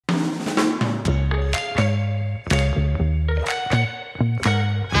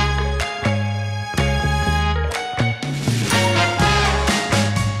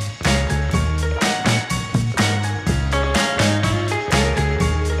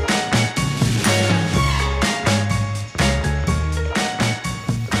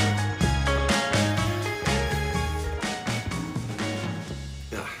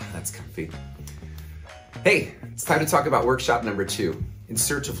Time to talk about workshop number 2, In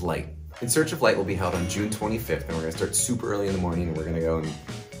Search of Light. In Search of Light will be held on June 25th, and we're gonna start super early in the morning, and we're gonna go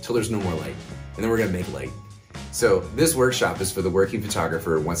until there's no more light, and then we're gonna make light. So this workshop is for the working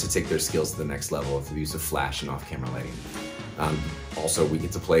photographer who wants to take their skills to the next level with the use of flash and off-camera lighting. Also, we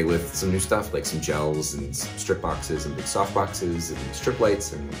get to play with some new stuff, like some gels and some strip boxes and big soft boxes and strip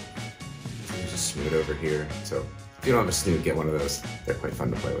lights, and there's a snoot over here. So if you don't have a snoot, get one of those. They're quite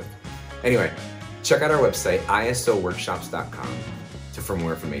fun to play with. Anyway, check out our website, isoworkshops.com, for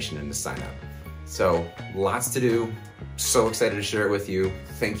more information and to sign up. So lots to do. So excited to share it with you.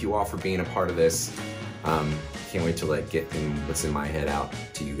 Thank you all for being a part of this. Can't wait to get what's in my head out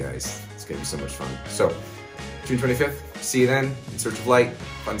to you guys. It's gonna be so much fun. So June 25th, see you then. In Search of Light,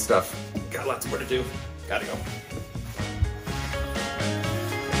 fun stuff. Got lots more to do. Gotta go.